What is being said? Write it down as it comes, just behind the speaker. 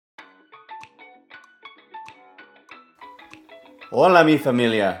Hola mi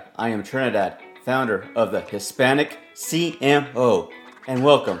familia, I am Trinidad, founder of the Hispanic CMO, and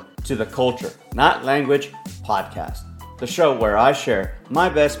welcome to the Culture, Not Language podcast, the show where I share my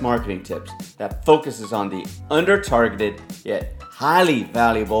best marketing tips that focuses on the under-targeted yet highly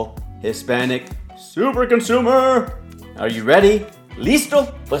valuable Hispanic super consumer. Are you ready?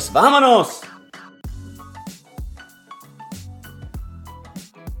 ¿Listo? Pues vámonos!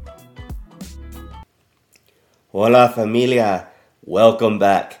 Hola familia, welcome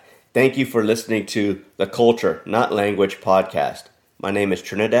back. Thank you for listening to the Culture, Not Language podcast. My name is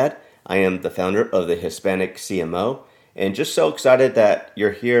Trinidad. I am the founder of the Hispanic CMO, and just so excited that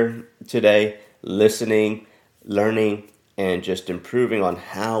you're here today listening, learning, and just improving on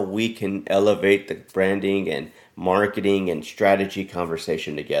how we can elevate the branding and marketing and strategy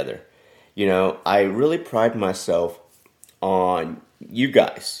conversation together. You know, I really pride myself on you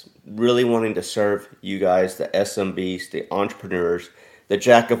guys, really wanting to serve you guys, the SMBs, the entrepreneurs, the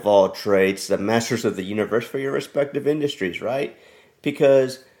jack of all trades, the masters of the universe for your respective industries, right?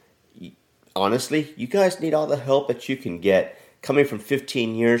 Because honestly, you guys need all the help that you can get. Coming from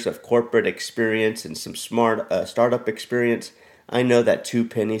 15 years of corporate experience and some smart startup experience, I know that 2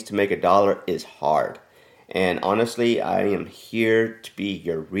 pennies to make a dollar is hard. And honestly, I am here to be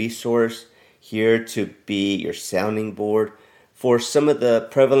your resource, here to be your sounding board for some of the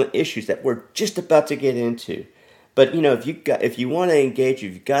prevalent issues that we're just about to get into. But you know, if you want to engage,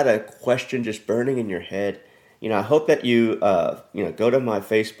 if you've got a question just burning in your head, you know, I hope that you go to my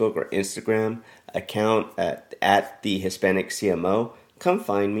Facebook or Instagram account at the Hispanic CMO. Come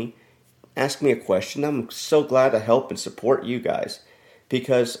find me, ask me a question. I'm so glad to help and support you guys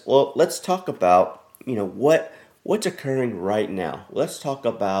because, well, let's talk about what's occurring right now. Let's talk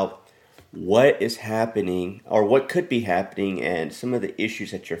about what is happening or what could be happening and some of the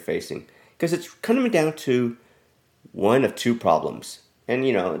issues that you're facing. Because it's coming down to one of two problems. And,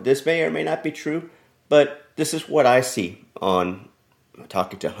 you know, this may or may not be true, but this is what I see on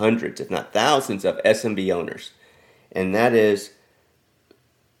talking to hundreds, if not thousands, of SMB owners. And that is,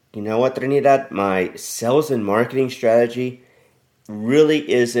 you know what, Trinidad, my sales and marketing strategy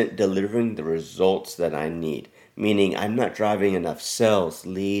really isn't delivering the results that I need. Meaning I'm not driving enough sales,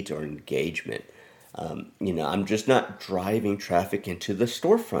 leads, or engagement. I'm just not driving traffic into the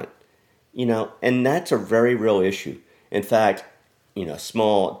storefront. And that's a very real issue. In fact,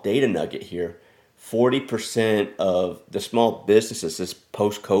 small data nugget here, 40% of the small businesses, this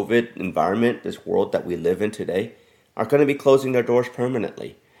post-COVID environment, this world that we live in today, are going to be closing their doors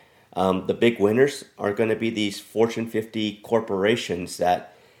permanently. The big winners are going to be these Fortune 50 corporations that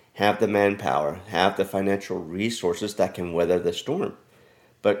have the manpower, have the financial resources that can weather the storm.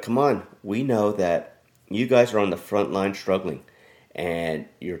 But come on, we know that you guys are on the front line struggling and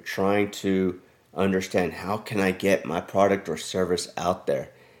you're trying to understand how can I get my product or service out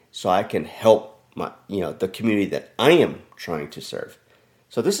there so I can help the community that I am trying to serve.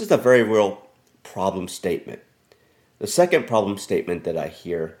 So this is a very real problem statement. The second problem statement that I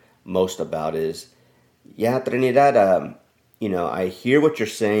hear most about is, Trinidad, I hear what you're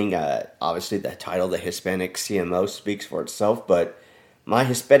saying. Obviously, the title, the Hispanic CMO, speaks for itself, but my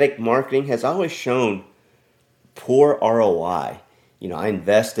Hispanic marketing has always shown poor ROI. I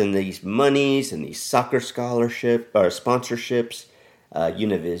invest in these monies and these soccer scholarship or sponsorships,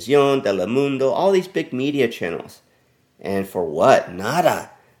 Univision, Telemundo, all these big media channels. And for what?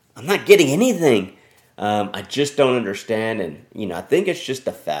 Nada. I'm not getting anything. I just don't understand, and, I think it's just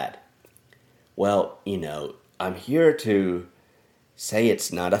a fad. Well, I'm here to say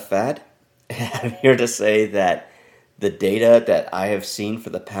it's not a fad. I'm here to say that the data that I have seen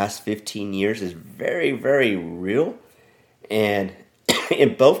for the past 15 years is very, very real. And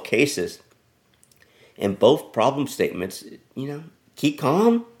in both cases, in both problem statements, keep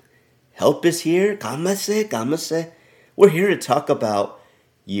calm. Help is here. Cálmese. We're here to talk about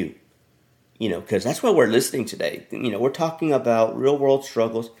you. Because that's why we're listening today. We're talking about real world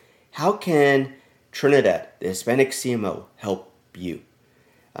struggles. How can Trinidad, the Hispanic CMO, help you?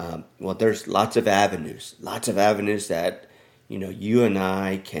 Well, there's lots of avenues that, you and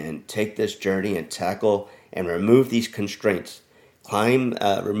I can take this journey and tackle and remove these constraints,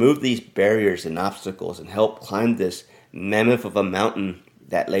 remove these barriers and obstacles and help climb this mammoth of a mountain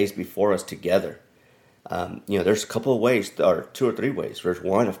that lays before us together. There's a couple of ways, or 2 or 3 ways. There's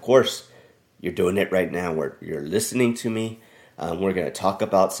one, of course, you're doing it right now where you're listening to me. We're going to talk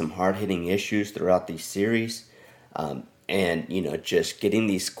about some hard-hitting issues throughout these series. Just getting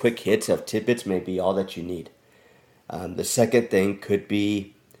these quick hits of tidbits may be all that you need. The second thing could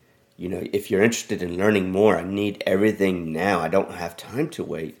be, if you're interested in learning more, I need everything now. I don't have time to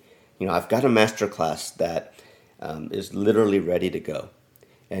wait. I've got a masterclass that is literally ready to go.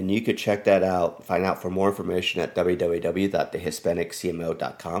 And you could check that out, find out for more information at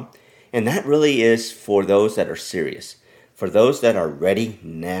www.thehispaniccmo.com. And that really is for those that are serious, for those that are ready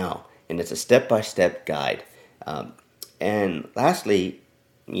now. And it's a step-by-step guide. And lastly,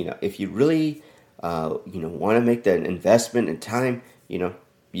 if you really, want to make that investment in time, you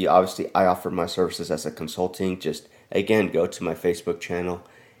obviously, I offer my services as a consulting. Just, again, go to my Facebook channel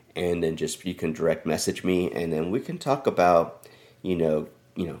and then you can direct message me, and then we can talk about,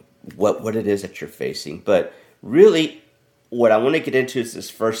 what it is that you're facing. But really, what I want to get into is this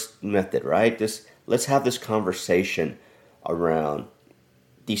first method, right? Let's have this conversation around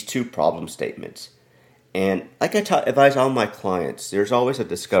these two problem statements. And like I advise all my clients, there's always a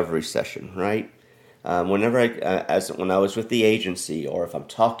discovery session, right? When I was with the agency, or if I'm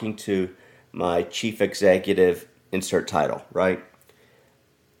talking to my chief executive, insert title, right?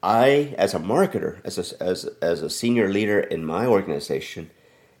 I, as a marketer, as a senior leader in my organization,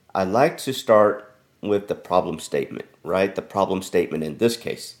 I like to start with the problem statement, right? The problem statement in this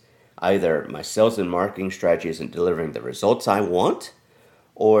case, either my sales and marketing strategy isn't delivering the results I want,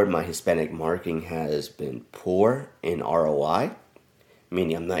 or my Hispanic marketing has been poor in ROI,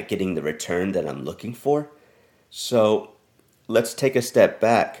 meaning I'm not getting the return that I'm looking for. So let's take a step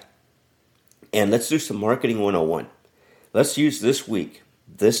back and let's do some marketing 101. Let's use this week,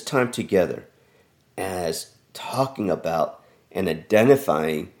 this time together, as talking about and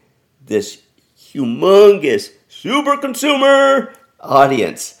identifying this humongous super consumer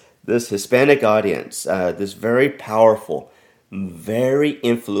audience, this Hispanic audience, this very powerful, very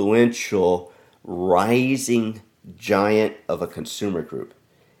influential, rising giant of a consumer group.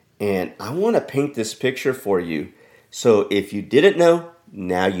 And I want to paint this picture for you. So if you didn't know,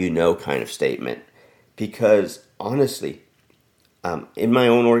 now you know kind of statement. Because honestly, in my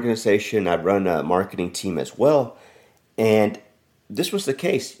own organization, I run a marketing team as well. And this was the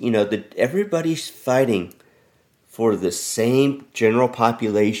case. Everybody's fighting for the same general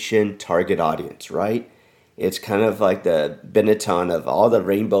population target audience, right? It's kind of like the Benetton of all the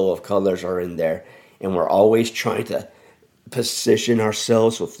rainbow of colors are in there. And we're always trying to position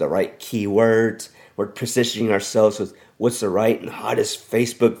ourselves with the right keywords. We're positioning ourselves with what's the right and hottest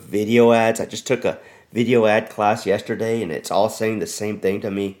Facebook video ads. I just took a video ad class yesterday, and it's all saying the same thing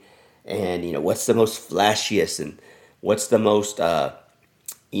to me. And, what's the most flashiest and what's the most,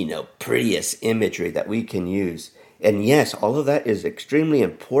 prettiest imagery that we can use. And yes, all of that is extremely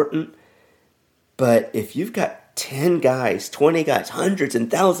important. But if you've got 10 guys, 20 guys, hundreds and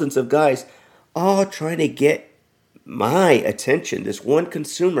thousands of guys all trying to get my attention, this one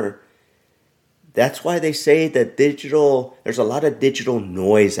consumer, that's why they say that there's a lot of digital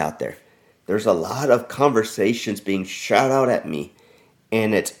noise out there. There's a lot of conversations being shot out at me.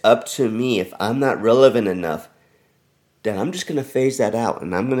 And it's up to me, if I'm not relevant enough, then I'm just going to phase that out.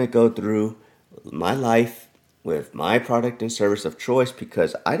 And I'm going to go through my life with my product and service of choice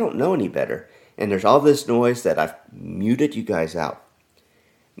because I don't know any better. And there's all this noise that I've muted you guys out.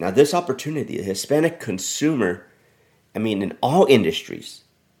 Now, this opportunity, the Hispanic consumer, in all industries,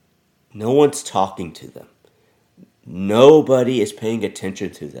 no one's talking to them. Nobody is paying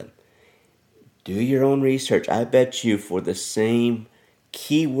attention to them. Do your own research. I bet you for the same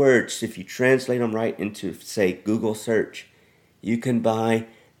keywords, if you translate them right into, say, Google search, you can buy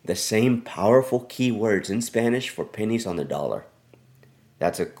the same powerful keywords in Spanish for pennies on the dollar.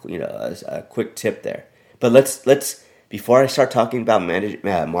 That's a quick tip there. But let's before I start talking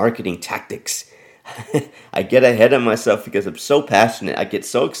about marketing tactics, I get ahead of myself because I'm so passionate. I get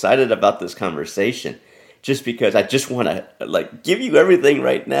so excited about this conversation just because I just want to give you everything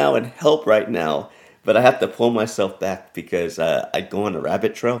right now and help right now. But I have to pull myself back because I go on a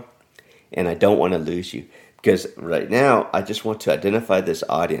rabbit trail and I don't want to lose you. Because right now, I just want to identify this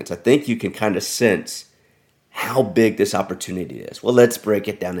audience. I think you can kind of sense how big this opportunity is. Well, let's break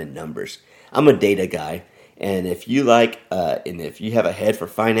it down in numbers. I'm a data guy. And if you and if you have a head for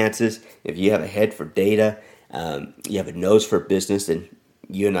finances, if you have a head for data, you have a nose for business, then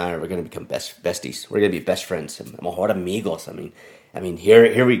you and I are going to become besties. We're going to be best friends. Mejor amigos.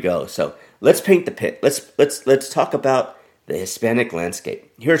 Here we go. So let's paint the picture. Let's talk about the Hispanic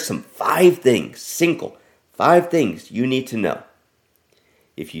landscape. Here's some 5 things you need to know.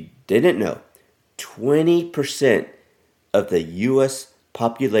 If you didn't know, 20% of the U.S.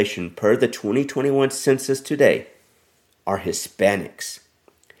 population per the 2021 census today are Hispanics.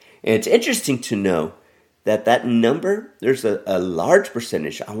 And it's interesting to know that number, there's a large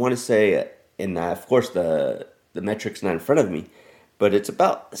percentage, I want to say, and of course the metric's not in front of me, but it's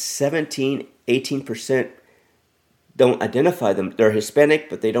about 17-18% don't identify them. They're Hispanic,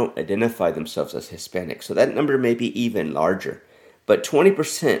 but they don't identify themselves as Hispanic. So that number may be even larger. But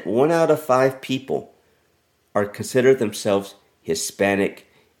 20%, 1 out of 5 people, are considered themselves Hispanic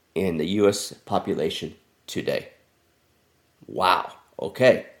in the U.S. population today. Wow.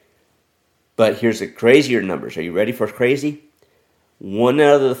 Okay. But here's the crazier numbers. Are you ready for crazy? 1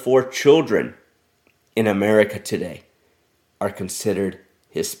 out of the 4 children in America today are considered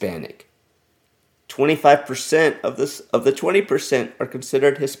Hispanic. 25% of the 20% are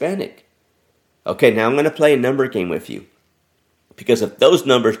considered Hispanic. Okay, now I'm going to play a number game with you. Because if those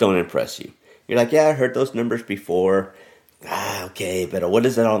numbers don't impress you, you're like, yeah, I heard those numbers before. Okay, but what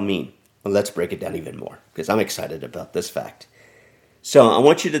does that all mean? Well, let's break it down even more, because I'm excited about this fact. So I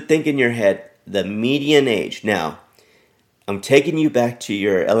want you to think in your head the median age. Now, I'm taking you back to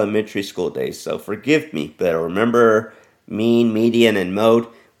your elementary school days, so forgive me, but remember mean, median, and mode?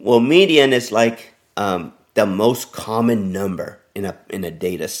 Well, median is like the most common number in a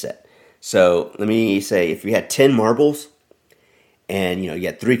data set. So let me say, if you had 10 marbles, and you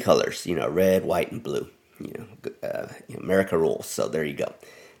had 3 colors, red, white, and blue. America rules. So there you go.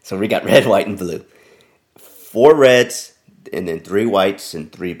 So we got red, white, and blue. 4 reds, and then 3 whites and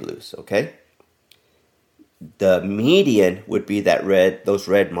 3 blues. Okay. The median would be those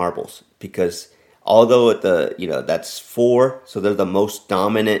red marbles, because although that's 4, so they're the most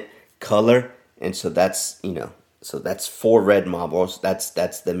dominant color, and so that's 4 red marbles.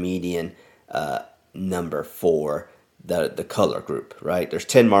 That's the median number for the color group, right? There's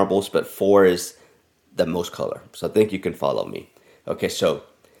 10 marbles, but 4 is the most color. So I think you can follow me. Okay, so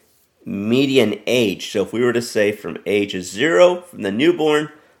median age. So if we were to say from age 0, from the newborn,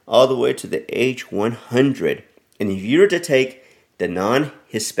 all the way to the age 100, and if you were to take the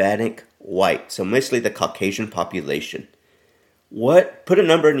non-Hispanic white, so mostly the Caucasian population, put a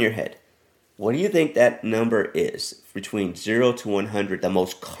number in your head. What do you think that number is between 0 to 100, the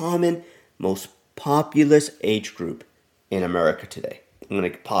most common, most populous age group in America today? I'm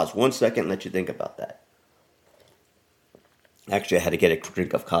going to pause 1 second and let you think about that. Actually, I had to get a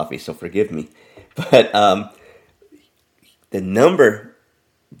drink of coffee, so forgive me. But the number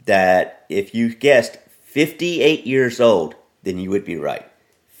that, if you guessed 58 years old, then you would be right.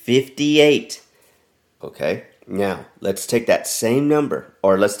 58. Okay, now let's take that same number,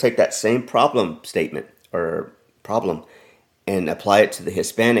 or let's take that same problem statement, or problem, and apply it to the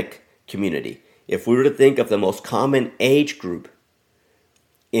Hispanic community. If we were to think of the most common age group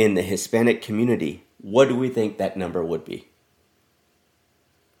in the Hispanic community, what do we think that number would be?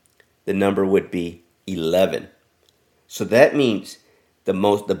 The number would be 11. So that means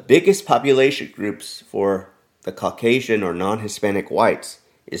the biggest population groups for the Caucasian or non-Hispanic whites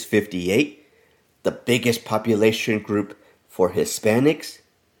is 58. The biggest population group for Hispanics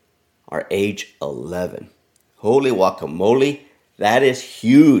are age 11. Holy guacamole, that is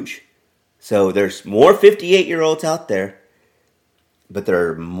huge. So there's more 58-year-olds out there, but there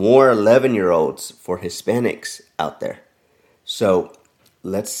are more 11-year-olds for Hispanics out there. So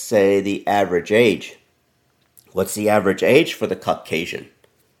let's say the average age. What's the average age for the Caucasian?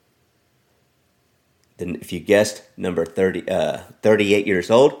 Then if you guessed number 38 years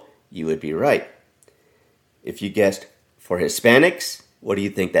old, you would be right. If you guessed for Hispanics, what do you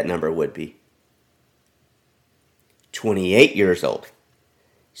think that number would be? 28 years old.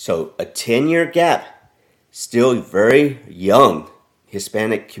 So a 10-year gap, still very young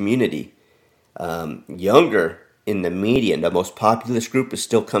Hispanic community. Younger in the median, the most populous group is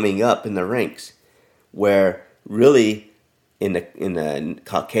still coming up in the ranks, where really in the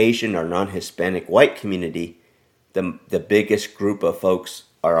Caucasian or non-Hispanic white community, the biggest group of folks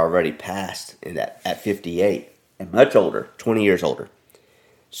are already past in that at 58 and much older, 20 years older.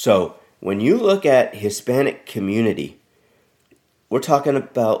 So when you look at Hispanic community, we're talking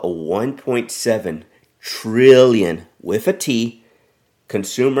about a 1.7 trillion, with a T,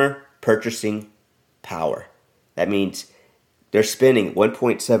 consumer purchasing power. That means they're spending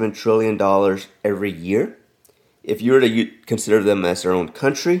 $1.7 trillion every year. If you were to consider them as their own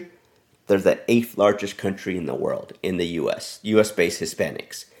country, they're the 8th largest country in the world, in the U.S. U.S.-based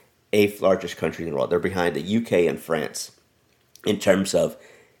Hispanics, 8th largest country in the world. They're behind the U.K. and France in terms of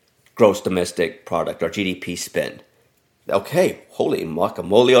gross domestic product or GDP spend. Okay, holy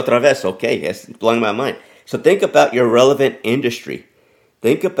guacamole otra vez. Okay, it's blowing my mind. So think about your relevant industry.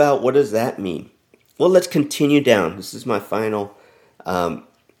 Think about, what does that mean? Well, let's continue down. This is my final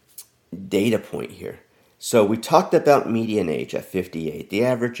data point here. So we talked about median age at 58. The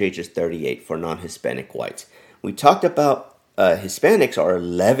average age is 38 for non-Hispanic whites. We talked about Hispanics are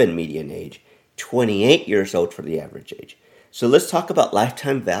 11 median age, 28 years old for the average age. So let's talk about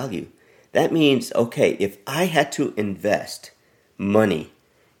lifetime value. That means, okay, if I had to invest money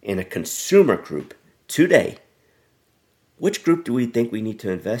in a consumer group today, which group do we think we need to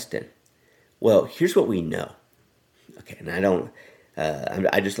invest in? Well, here's what we know. Okay, and I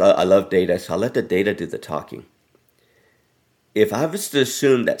love data, so I'll let the data do the talking. If I was to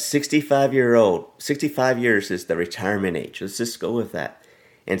assume that 65 years is the retirement age, let's just go with that.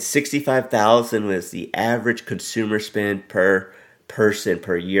 And 65,000 was the average consumer spend per person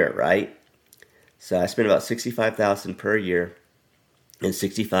per year, right? So I spend about 65,000 per year, and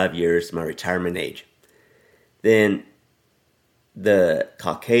 65 years my retirement age. Then the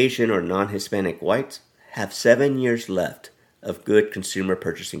Caucasian or non-Hispanic whites have 7 years left of good consumer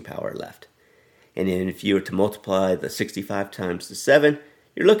purchasing power left. And then if you were to multiply the 65 times the 7,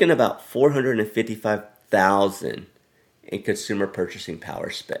 you're looking at about 455,000 in consumer purchasing power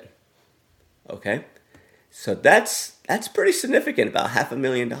spent. Okay? So that's pretty significant, about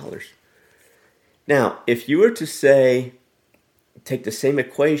 $500,000. Now, if you were to say, take the same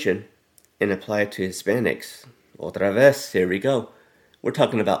equation and apply it to Hispanics, otra vez, here we go. We're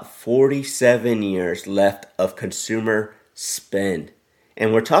talking about 47 years left of consumer spend.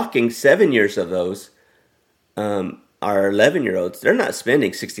 And we're talking 7 years of those are 11-year-olds. They're not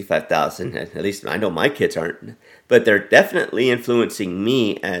spending $65,000. At least I know my kids aren't. But they're definitely influencing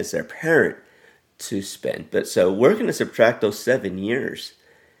me as their parent to spend. But so we're going to subtract those 7 years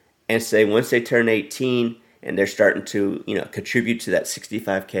and say once they turn 18 and they're starting to, contribute to that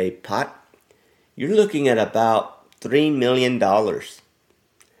 $65K pot, you're looking at about $3 million.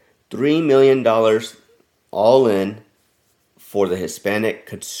 $3 million all in for the Hispanic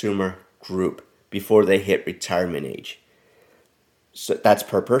consumer group before they hit retirement age. So that's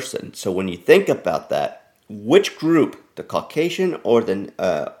per person. So when you think about that, which group, the Caucasian or the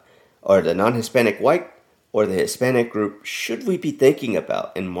non-Hispanic white or the Hispanic group, should we be thinking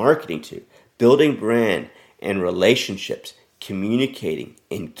about and marketing to, building brand and relationships, communicating,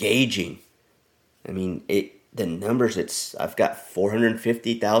 engaging? I mean, the numbers, I've got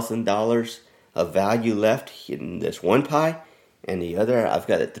 $450,000 of value left in this one pie, and the other, I've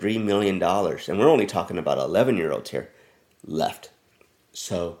got $3 million. And we're only talking about 11-year-olds here left.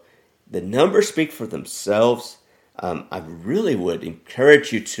 So the numbers speak for themselves. I really would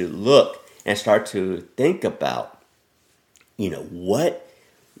encourage you to look and start to think about,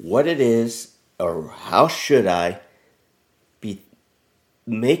 what it is, or how should I be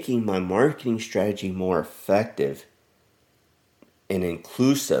making my marketing strategy more effective and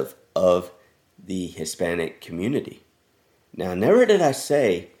inclusive of the Hispanic community. Now, never did I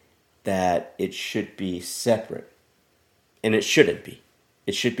say that it should be separate, and it shouldn't be.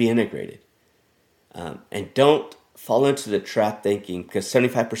 It should be integrated. And don't fall into the trap thinking, because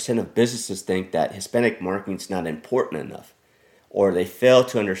 75% of businesses think that Hispanic marketing is not important enough, or they fail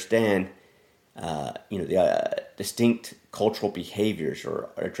to understand the distinct cultural behaviors, or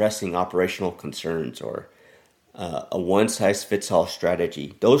addressing operational concerns, or a one-size-fits-all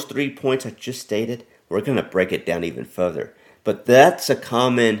strategy. Those 3 points I just stated, we're going to break it down even further. But that's a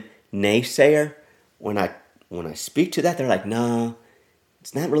common naysayer. When I speak to that, they're like, "No,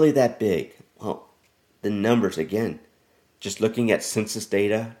 it's not really that big." Well, the numbers, again, just looking at census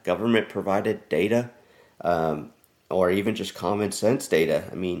data, government-provided data, or even just common sense data.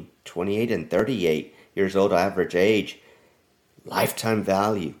 I mean, 28 and 38 years old average age, lifetime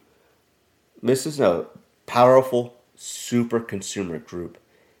value. This is a powerful super consumer group,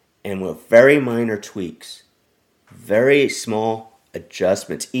 and with very minor tweaks, very small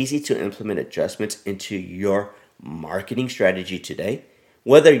adjustments, easy to implement adjustments into your marketing strategy today.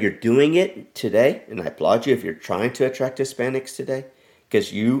 Whether you're doing it today, and I applaud you if you're trying to attract Hispanics today,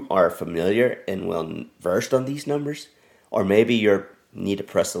 because you are familiar and well versed on these numbers, or maybe you need to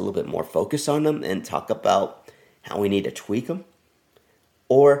press a little bit more focus on them and talk about how we need to tweak them,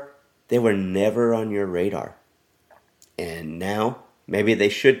 or they were never on your radar, and now maybe they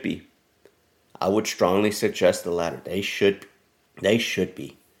should be. I would strongly suggest the latter. They should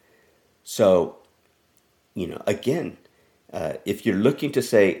be. So, again, if you're looking to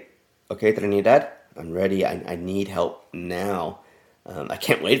say, okay, Trinidad, I'm ready. I need help now. I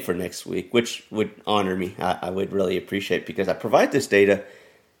can't wait for next week, which would honor me. I would really appreciate, because I provide this data,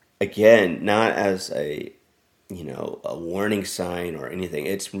 again, not as a warning sign or anything.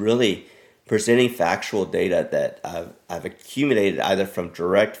 It's really presenting factual data that I've accumulated either from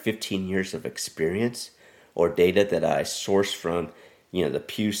direct 15 years of experience, or data that I sourced from, the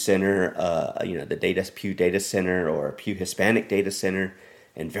Pew Center, the Pew Data Center, or Pew Hispanic Data Center,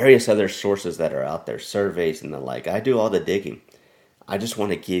 and various other sources that are out there, surveys and the like. I do all the digging. I just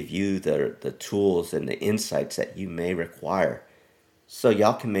want to give you the tools and the insights that you may require, so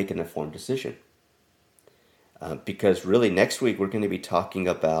y'all can make an informed decision. Because really next week we're going to be talking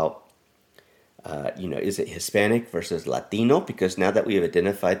about, is it Hispanic versus Latino? Because now that we have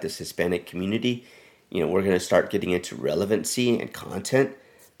identified this Hispanic community, we're going to start getting into relevancy and content.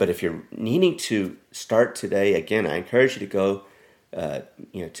 But if you're needing to start today, again, I encourage you to go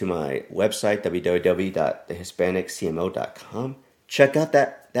to my website, www.thehispaniccmo.com. Check out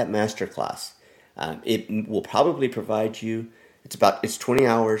that masterclass. It will probably provide you, it's 20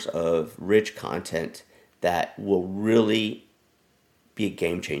 hours of rich content that will really be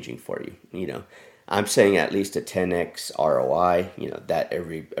game-changing for you. I'm saying at least a 10x ROI, that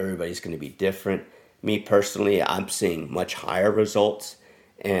everybody's going to be different. Me personally, I'm seeing much higher results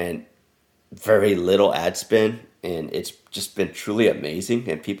and very little ad spend, and it's just been truly amazing,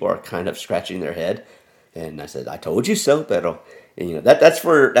 and people are kind of scratching their head. And I said, I told you so. That's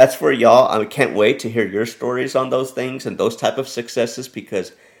for y'all. I can't wait to hear your stories on those things and those type of successes,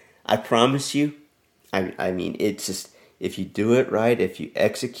 because I promise you, I mean, it's just, if you do it right, if you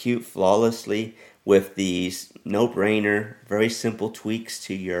execute flawlessly with these no-brainer, very simple tweaks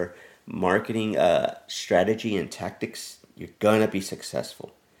to your marketing strategy and tactics, you're gonna be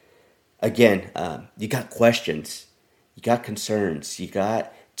successful. Again, you got questions, you got concerns, you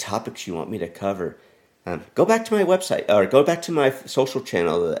got topics you want me to cover. Go back to my website or go back to my social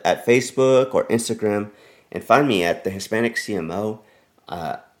channel at Facebook or Instagram and find me at the Hispanic CMO.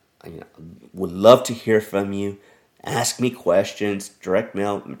 Would love to hear from you. Ask me questions, direct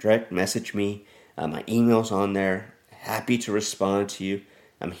message me. My email's on there. Happy to respond to you.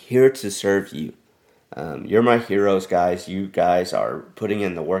 I'm here to serve you. You're my heroes, guys. You guys are putting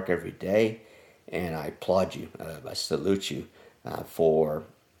in the work every day, and I applaud you. I salute you for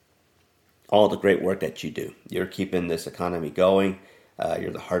all the great work that you do. You're keeping this economy going. You're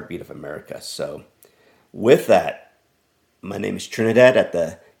the heartbeat of America. So with that, my name is Trinidad at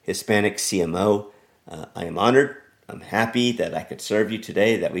the Hispanic CMO. I am honored. I'm happy that I could serve you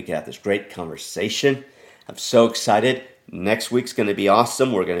today, that we could have this great conversation. I'm so excited. Next week's going to be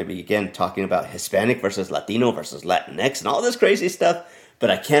awesome. We're going to be, again, talking about Hispanic versus Latino versus Latinx and all this crazy stuff.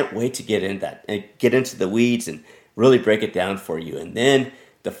 But I can't wait to get in that and get into the weeds and really break it down for you. And then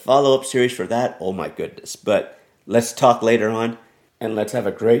the follow-up series for that, oh my goodness. But let's talk later on, and let's have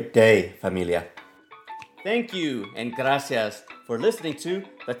a great day, familia. Thank you and gracias for listening to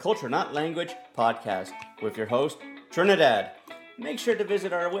the Culture Not Language podcast with your host, Trinidad. Make sure to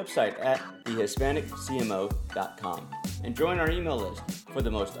visit our website at thehispaniccmo.com and join our email list for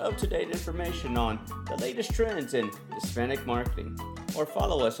the most up-to-date information on the latest trends in Hispanic marketing, or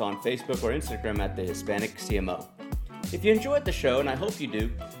follow us on Facebook or Instagram at the Hispanic CMO. If you enjoyed the show, and I hope you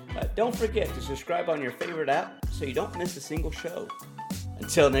do, don't forget to subscribe on your favorite app so you don't miss a single show.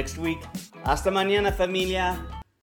 Until next week, hasta mañana, familia.